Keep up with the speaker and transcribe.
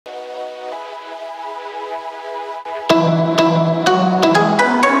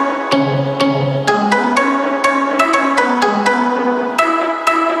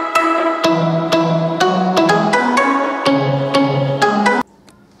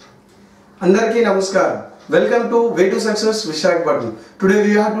Andarki Namaskar. Welcome to Way to Success Vishakhapatnam. Today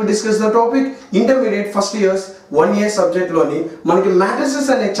we have to discuss the topic Intermediate First Year's 1 year subject loni manaki matrices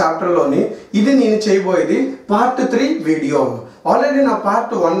ane chapter loni idi nenu cheyaboyedi part 3 video. Already na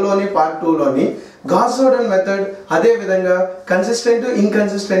part 1 loni part 2 loni Gauss Jordan method అదే విధంగా consistent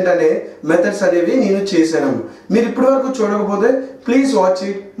inconsistent అనే methods అనేవి నేను చేశాను. మీరు ఇప్పటివరకు చూడకపోతే please watch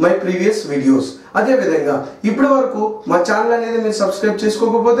it my previous videos. అదే విధంగా ఇప్పటివరకు మా ఛానల్ అనేది మీరు సబ్స్క్రైబ్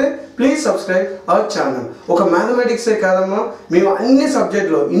చేసుకోకపోతే ప్లీజ్ సబ్స్క్రైబ్ అవర్ ఛానల్. ఒక మ్యాథమెటిక్సే కాదమ్మా, మేము అన్ని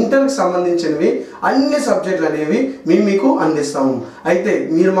సబ్జెక్టులు ఇంటర్కి సంబంధించినవి అన్ని సబ్జెక్టులు అనేవి మేము మీకు అందిస్తాము. అయితే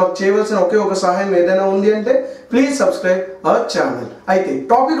మీరు మాకు చేయవలసిన ఒకే ఒక సహాయం ఏదైనా ఉంది అంటే ప్లీజ్ సబ్స్క్రైబ్ అవర్ ఛానల్. అయితే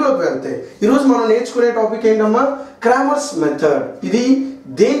టాపిక్లోకి వెళ్తే ఈరోజు మనం నేర్చుకునే టాపిక్ ఏంటమ్మా, క్రామర్స్ మెథడ్. ఇది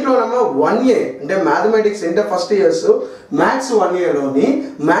దేంట్లోనమ్మా 1A అంటే mathematics inter first years maths 1A లోని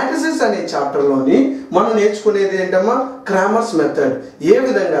మ్యాట్రిసెస్ అనే చాప్టర్లోని మనం నేర్చుకునేది ఏంటమ్మా, క్రామర్స్ మెథడ్. ఏ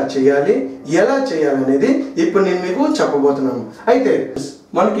విధంగా చేయాలి, ఎలా చేయాలి అనేది ఇప్పుడు నేను మీకు చెప్పబోతున్నాను. అయితే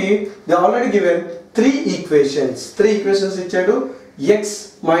మనకి దే ఆల్రెడీ గివెన్ 3 ఈక్వేషన్స్ ఇచ్చాడు. x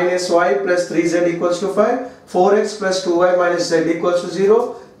minus y plus 3z equals to 5, 4x plus 2y minus z equals to 0,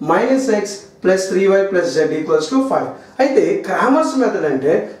 minus x plus 3y plus z equals to 5. అయితే క్రామర్స్ మెథడ్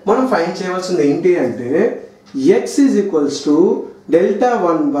అంటే మనం ఫైండ్ చేయవలసింది ఏంటి అంటే x is equals to delta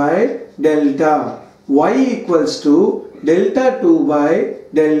 1 by delta, y equals to delta 2 by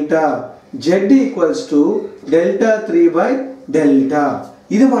delta, z equals to delta 3 by delta.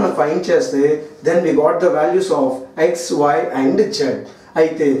 ఇది మనం find చేస్తే then we got the values of x, y and z.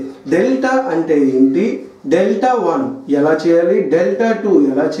 అయితే delta అంటే ఏంటి, delta 1 ఎలా చేయాలి, delta 2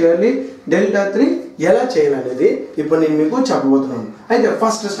 ఎలా చేయాలి, డెల్టా 3 ఎలా చేయాలి అనేది ఇప్పుడు నేను మీకు చెప్పబోతున్నాను. అయితే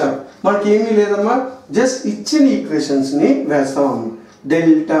ఫస్ట్ స్టెప్ మనకి ఏమీ లేదమ్మా, జస్ట్ ఇచ్చిన ఈక్వేషన్స్ని వేస్తాము.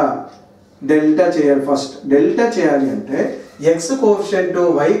 డెల్టా చేయాలి. ఫస్ట్ డెల్టా చేయాలి అంటే x coefficient,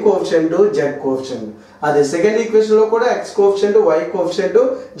 y coefficient, z coefficient. అదే సెకండ్ ఈక్వేషన్ లో కూడా x coefficient, y coefficient,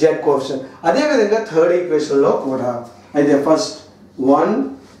 z coefficient. అదే విధంగా థర్డ్ ఈక్వేషన్ లో కూడా. అయితే ఫస్ట్ 1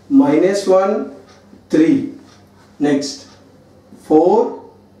 minus 1 3, నెక్స్ట్ 4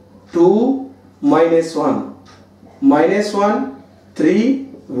 2 minus 1 3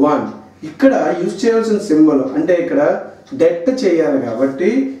 1. ఇక్కడ యూజ్ చేయాల్సిన సింబల్ అంటే ఇక్కడ డెట్ చేయాలి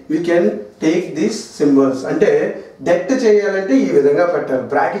కాబట్టి we can take these symbols. అంటే డెట్ చేయాలంటే ఈ విధంగా పెట్టాలి,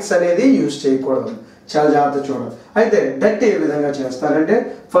 బ్రాకెట్స్ అనేది యూజ్ చేయకూడదు, చాలా జాగ్రత్త చూడాలి. అయితే డెట్ ఏ విధంగా చేస్తారంటే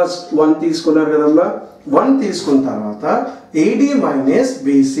ఫస్ట్ 1 తీసుకున్నారు కదమ్మా, 1 తీసుకున్న తర్వాత AD minus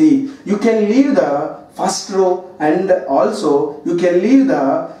BC. You can leave the first row and also you can leave the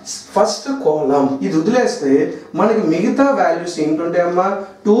first column. ఇది వదిలేస్తే మనకి మిగతా వాల్యూస్ ఏంటుంటాయమ్మా,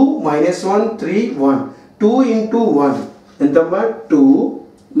 2 minus 1 3 1, 2 into 1 ఎంతమ్మా 2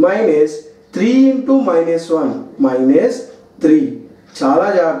 మైనస్ 3 into minus 1 minus 3. చాలా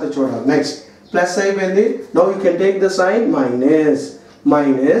జాగ్రత్త చూడాలి. నెక్స్ట్ ప్లస్ అయిపోయింది. Now you can take the sign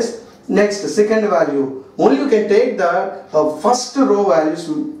minus next second value only you can take the first row values.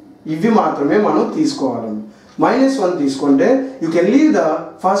 ఇవి మాత్రమే మనం తీసుకోవాలి. -1 తీసుకుంటే you can leave the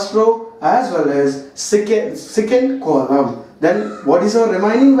first row as well as second column. Then what is our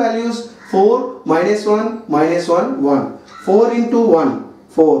remaining values, 4 -1 1, 4 into 1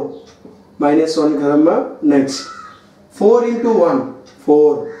 4 -1 కదమ్మా. Next 4 into 1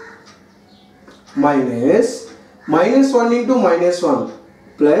 4 -1 into -1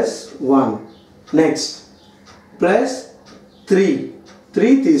 plus 1. Next plus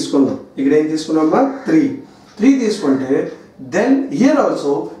 3 తీసుకున్నాం. ఇక్కడ ఏం తీసుకున్నామా 3 తీసుకుంటే then here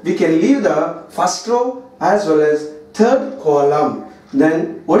also we can leave the first row as well as third column. Then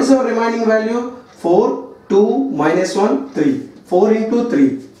what is our remaining value, 4 2 -1 3, 4 into 3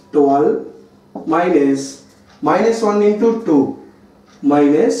 12 -1 into 2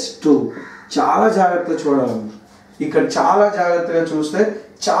 -2. చాలా జాగ్రత్తగా చూడాలి. ఇక్కడ చాలా జాగ్రత్తగా చూస్తే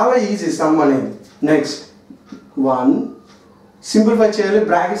చాలా ఈజీ సమ్ అనేది. నెక్స్ట్ 1 సింప్లిఫై చేయాలి,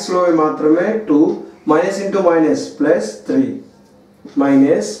 బ్రాకెట్స్లో మాత్రమే 2 minus into minus plus 3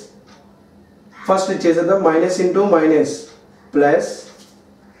 minus first చేసేద్దాం, మైనస్ ఇంటూ మైనస్ ప్లస్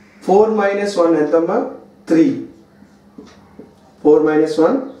 4 - 1 ఎంతమ్మా 3, 4 -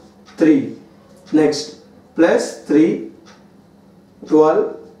 1 3. Next plus 3 12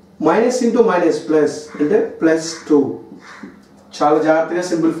 minus into minus plus అంటే ప్లస్ 2. చాలా జాగ్రత్తగా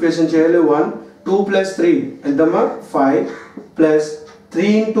సింప్లిఫికేషన్ చేయాలి. 1 2 + 3 ఎంతమ్మా 5 ప్లస్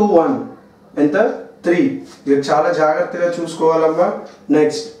 3 into 1 ఎంత 3. ఇది చాలా జాగ్రత్తగా చూసుకోవాలమ్మా.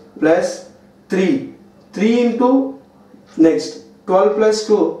 నెక్స్ట్ ప్లస్ 3 into నెక్స్ట్ 12 +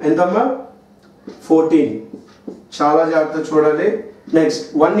 2 ఎంతమ్మా 14. చాలా జాగ్రత్తగా చూడాలి. Next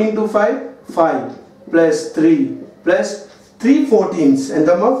 1 into 5 5 plus 3 plus 3 14s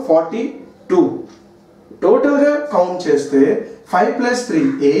ఎంతమ్మా 40 2. టోటల్గా కౌంట్ చేస్తే 5 ప్లస్ 3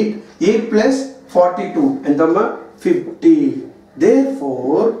 8, 8 ప్లస్ 42 ఎంతమ్మా 50.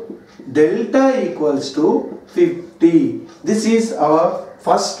 Therefore delta equals to 50. This is our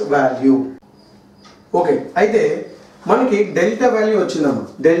first value. Okay, అయితే మనకి డెల్టా వాల్యూ వచ్చిందమ్మా.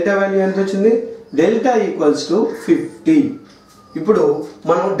 డెల్టా వాల్యూ ఎంత వచ్చింది? Delta equals to 50. ఇప్పుడు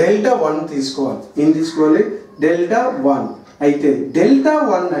మనం డెల్టా 1 తీసుకోవాలి. ఏం తీసుకోవాలి? డెల్టా 1. అయితే డెల్టా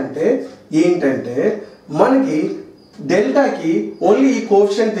 1 అంటే ఏంటంటే మనకి డెల్టాకి ఓన్లీ ఈ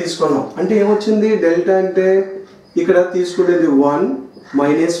కోఎఫిషియంట్ తీసుకున్నాం. అంటే ఏమొచ్చింది? డెల్టా అంటే ఇక్కడ తీసుకునేది 1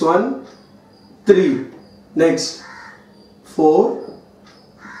 -1 3, నెక్స్ట్ 4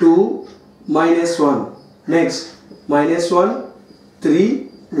 2 -1, నెక్స్ట్ -1 3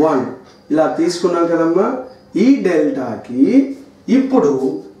 1 ఇలా తీసుకున్నాం కదమ్మా. ఈ డెల్టాకి ఇప్పుడు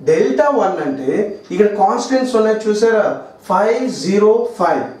డెల్టా 1 అంటే ఇక్కడ కాన్స్టెంట్స్ ఉన్నాయి చూసారా? 5 0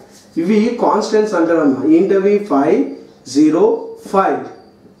 5. ఇవి కాన్స్టెంట్స్ అంటారమ్మా. ఏంటవి? 5 0 5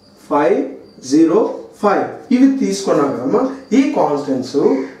 5 0 5 ఇవి తీసుకున్నాం కదమ్మా. ఈ కాన్స్టెంట్స్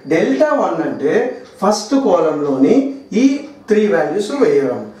డెల్టా 1 అంటే ఫస్ట్ కాలంలోని ఈ 3 వాల్యూస్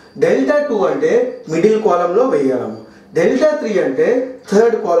వేయగలము. డెల్టా 2 అంటే మిడిల్ కాలంలో వేయగలము. డెల్టా 3 అంటే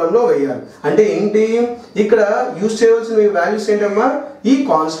థర్డ్ కాలంలో వేయాలి. అంటే ఏంటి? ఇక్కడ యూజ్ చేయవలసిన వాల్యూస్ ఏంటమ్మా? ఈ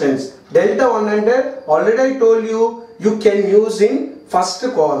కాన్స్టెంట్స్. డెల్టా 1 అంటే already I told you can use in first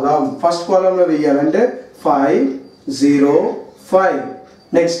column. First కాలంలో వేయాలంటే 5 0 5.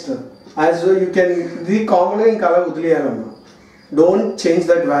 నెక్స్ట్ యాజ్ యూ కెన్ ఇది కామన్గా ఇంకా అలా వదిలేయాలమ్మా. Don't change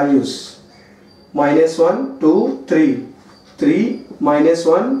that values. -1 2 3 3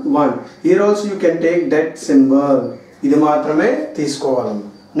 -1 1. Here also you can take that symbol. ఇది మాత్రమే తీసుకోవాలమ్మా.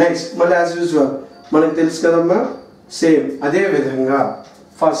 నెక్స్ట్ మళ్ళీ యాజ్ యూజువల్ మనకు తెలుసు కదమ్మా. సేమ్ అదే విధంగా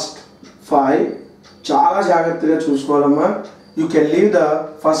ఫస్ట్ 5 చాలా జాగ్రత్తగా చూసుకోవాలమ్మా. You can leave the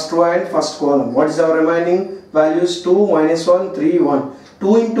first row and first column. What is our remaining values? 2 -1 3 1.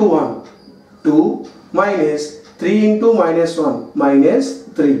 2 into 1 2 minus 3 into -1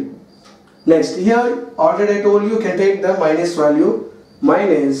 -3. Next here already I told you can take the minus value.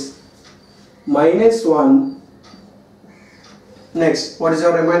 -1. Next what is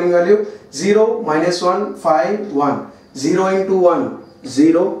our remaining value? 0 -1 5 1. 0 into 1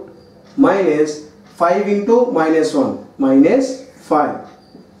 0 minus 5 into -1 -5.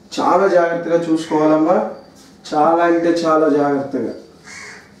 చాలా జాగ్రత్తగా చూసుకోవాలమ్మా. చాలా అంటే చాలా జాగ్రత్తగా.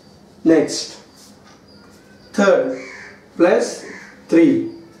 Next third +3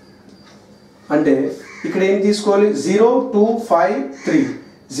 అంటే ఇక్కడ ఏం తీసుకోవాలి? 0 2 5 3.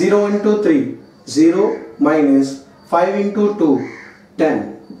 0 into 3 0 minus 5 into 2 10.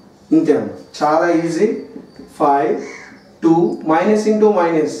 ఇంతే చాలా easy. 5 2 minus into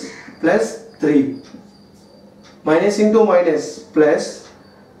minus +3 minus into minus plus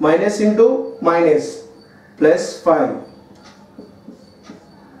minus into minus +5.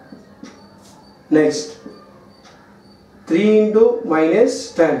 Next 3 into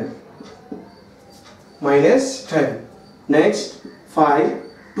 -10 -10. Next 5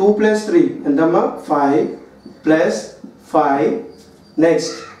 2 plus 3 ఎంతమ్మా? 5 plus 5.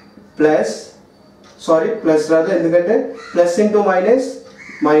 నెక్స్ట్ ప్లస్ రాదు ఎందుకంటే plus into minus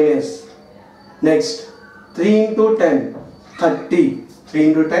minus. Next 3 into 10 30. 3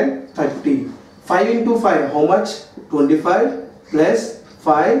 into 10 30. 5 into 5 how much? 25 plus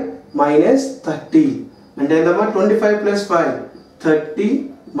 5 minus 30. అంటే ఎంతమ్మా? 25 plus 5 30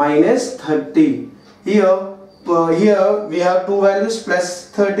 minus 30. Here we have two values plus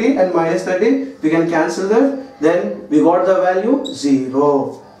 30 and minus 30. We can cancel that. Then we got the value 0.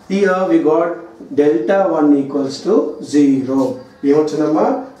 Here we got delta 1 equals to 0. ఏమొచ్చిందమ్మా?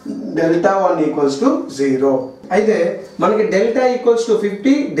 delta 1 equals to 0. అయితే మనకి delta equals to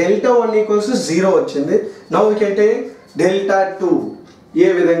 50, delta 1 equals to 0 వచ్చింది. Now we can take delta 2. ఏ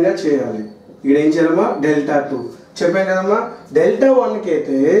విధంగా చేయాలి? ఇక్కడ ఏం చేయాలమ్మా? delta 2 చెప్పాను కదమ్మా. డెల్టా 1కి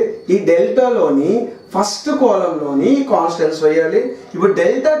అయితే ఈ డెల్టాలోని ఫస్ట్ కాలంలోని కాన్స్టెంట్స్ వేయాలి. ఇప్పుడు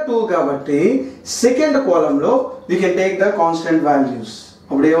డెల్టా 2 కాబట్టి సెకండ్ కాలంలో we can take the constant values.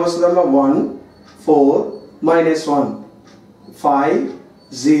 అప్పుడు ఏమొస్తుందమ్మా? 1 4 -1 5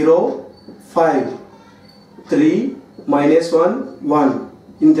 0 5 3 -1 1.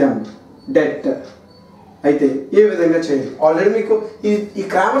 ఇంతే డెట్. అయితే ఏ విధంగా చేయాలి? ఆల్రెడీ మీకు ఈ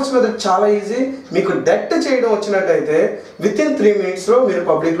క్రామర్స్ మెథడ్ చాలా ఈజీ. మీకు డెట్ చేయడం వచ్చినట్టయితే వితిన్ 3 minutesలో మీరు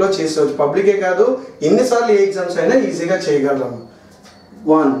పబ్లిక్లో చేసేవచ్చు. పబ్లికే కాదు, ఎన్నిసార్లు ఏ ఎగ్జామ్స్ అయినా ఈజీగా చేయగలము.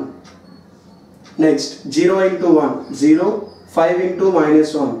 1 next 0 into 1 0 5 into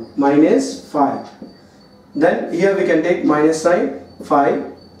 -1 -5. Then here we can take minus sign 5.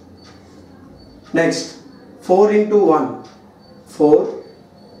 Next 4 into 1 4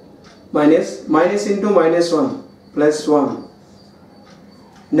 minus into minus 1 plus 1.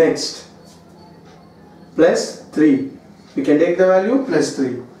 Next plus 3. We can take the value plus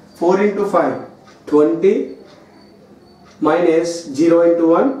 3. 4 into 5 20 minus 0 into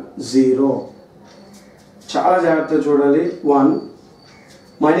 1 0. చాలా జాగ్రత్త చూడాలి. 1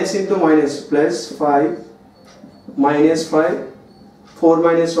 minus into minus plus 5 minus 5 4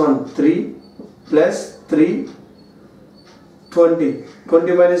 minus 1 3 plus 3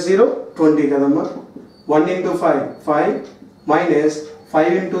 20 minus 0 20 kadamma. 1 into 5 minus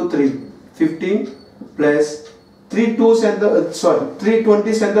 5 into 3 15 plus 3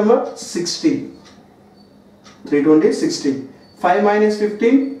 20s endamma 60. 320 60. 5 minus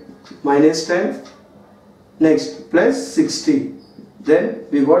 15 minus 10. Next plus 60. Then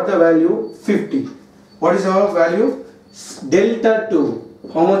we got the value 50. What is our value? Delta 2.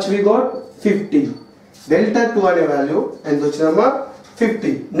 How much we got? 50. Delta 2 ane value ఎంత వచ్చిందమ్మా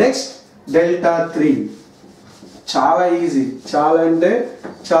 50. Next delta 3. చాలా easy, చాలా అంటే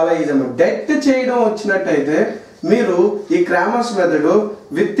చాలా easy అమ్మా. Debt చేయడం వచ్చినట్టయితే మీరు ఈ Cramer's method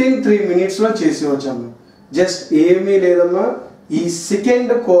with in 3 minutes లో చేసేవచ్చమ్మా. జస్ట్ ఏమీ లేదమ్మా, ఈ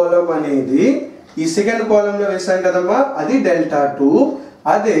సెకండ్ కాలం అనేది ఈ సెకండ్ కాలంలో వేసాం కదమ్మా, అది డెల్టా 2.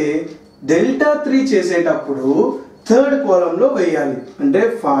 అదే డెల్టా 3 చేసేటప్పుడు థర్డ్ కాలంలో వేయాలి. అంటే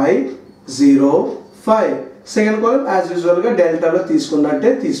 5 0 5. సెకండ్ కాలం యాజ్ యూజువల్గా డెల్టాలో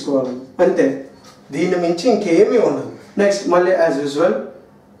తీసుకున్నట్టే తీసుకోవాలి, అంతే. దీని మించి ఇంకేమీ ఉండదు. నెక్స్ట్ మళ్ళీ as usual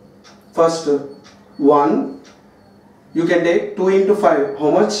first 1 you can take 2 into 5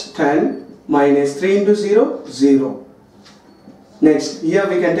 how much 10 minus 3 into 0 0. Next here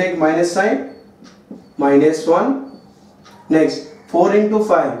we can take minus sign minus 1. Next 4 into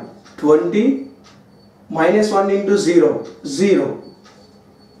 5 20 minus 1 into 0 0.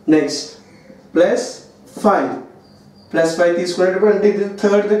 Next plus 5 plus 5 తీసుకునేటప్పుడు అంటే ఇది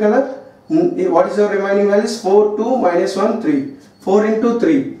థర్డ్ కదా. What is our remaining values? 4 2 minus 1 3. 4 into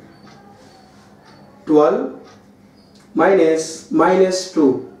 3 12 minus 2.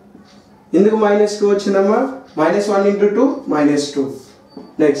 ఎందుకు minus 2 వచ్చిందమ్మా? minus 1 into 2 minus 2.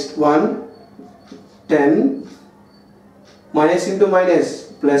 Next 1 10 minus into minus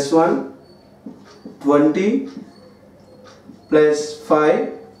plus 1 20 plus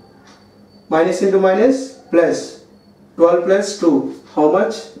 5 minus into minus plus 12 plus 2 how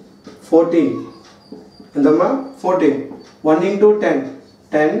much 14. Endamma 14. 1 into 10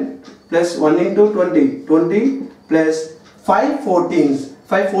 10 plus 1 into 20 20 plus 5 14s.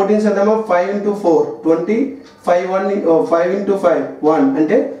 5 14s endamma 5 into 4 20 5 into 5 1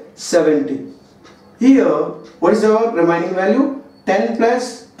 అంటే 70. Here what is our remaining value? 10 plus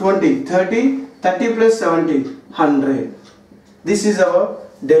 20 30 30 plus 70 100. This is our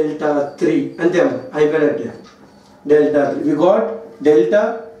delta 3. అంతే అయిపోయినట్టే. delta 3 we got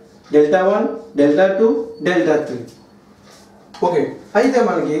delta 1 delta 2 delta 3. Okay, అయితే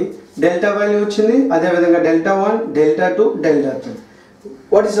మనకి delta value వచ్చింది, అదే విధంగా delta 1 delta 2 delta 3.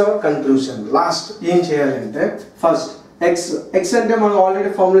 What is our conclusion? Last ఏం చేయాలంటే ఫస్ట్ x అంటే మనం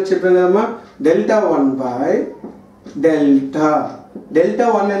ఆల్రెడీ ఫార్ములా చెప్పాం కదమ్మా, delta 1 by delta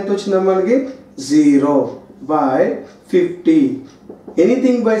 1 ఎంత వచ్చిందమ్మా మనకి 0 by 50.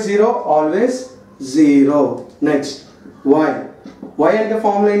 Anything by 0 always 0. Next y అంటే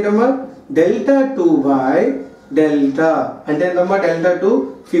ఫార్ములా ఏంటమ్మా, delta 2 by delta అంటే ఎంతమ్మా delta 2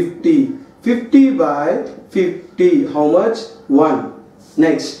 50. 50 by 50 how much 1.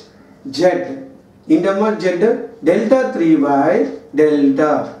 Next z ఏంటమ్మా z delta 3 by delta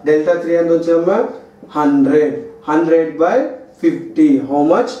 3 ఎంత వచ్చామా 100 by 50 how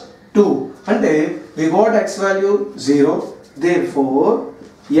much 2. అంటే we got x value 0, therefore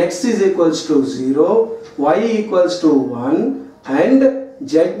x is equals to 0, y equals to 1 and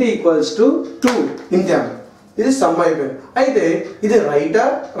z equals to 2. ఇంతే, ఇది some అయిపోయింది. అయితే ఇది రైటా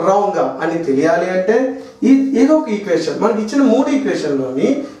రాంగా అని తెలియాలి అంటే ఏదో ఒక ఈక్వేషన్ మనకి ఇచ్చిన 3 ఈక్వేషన్లోని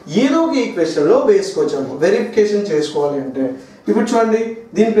ఏదో ఒక ఈక్వేషన్లో వేసుకోవచ్చాము. వెరిఫికేషన్ చేసుకోవాలి అంటే ఇప్పుడు చూడండి,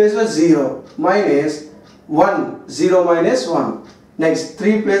 దీని ప్లేస్లో 0 minus 1 0 minus 1. నెక్స్ట్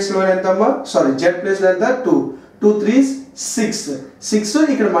 3 ప్లేస్లో ఎంతమ్మా, సారీ z ప్లేస్లో ఎంత 2 2 3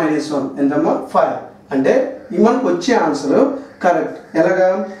 6 ఇక్కడ -1 ఎంతమ్మా 5. అంటే మనకు వచ్చే ఆన్సర్ కరెక్ట్. ఎలాగా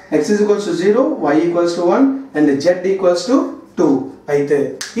x is equals to 0, y equals to 1 and z equals to 2. అయితే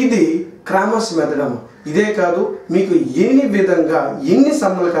ఇది క్రామర్స్ మెథడ్ అమ్మా. ఇదే కాదు, మీకు ఎన్ని విధంగా ఎన్ని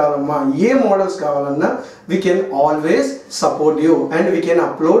సమ్మలు కావాలమ్మా, ఏ మోడల్స్ కావాలన్నా we can always support you and we can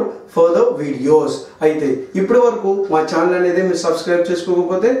upload further videos. అయితే ఇప్పటి వరకు మా ఛానల్ అనేది మీరు సబ్స్క్రైబ్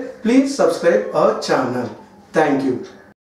చేసుకోకపోతే please subscribe our channel. Thank you.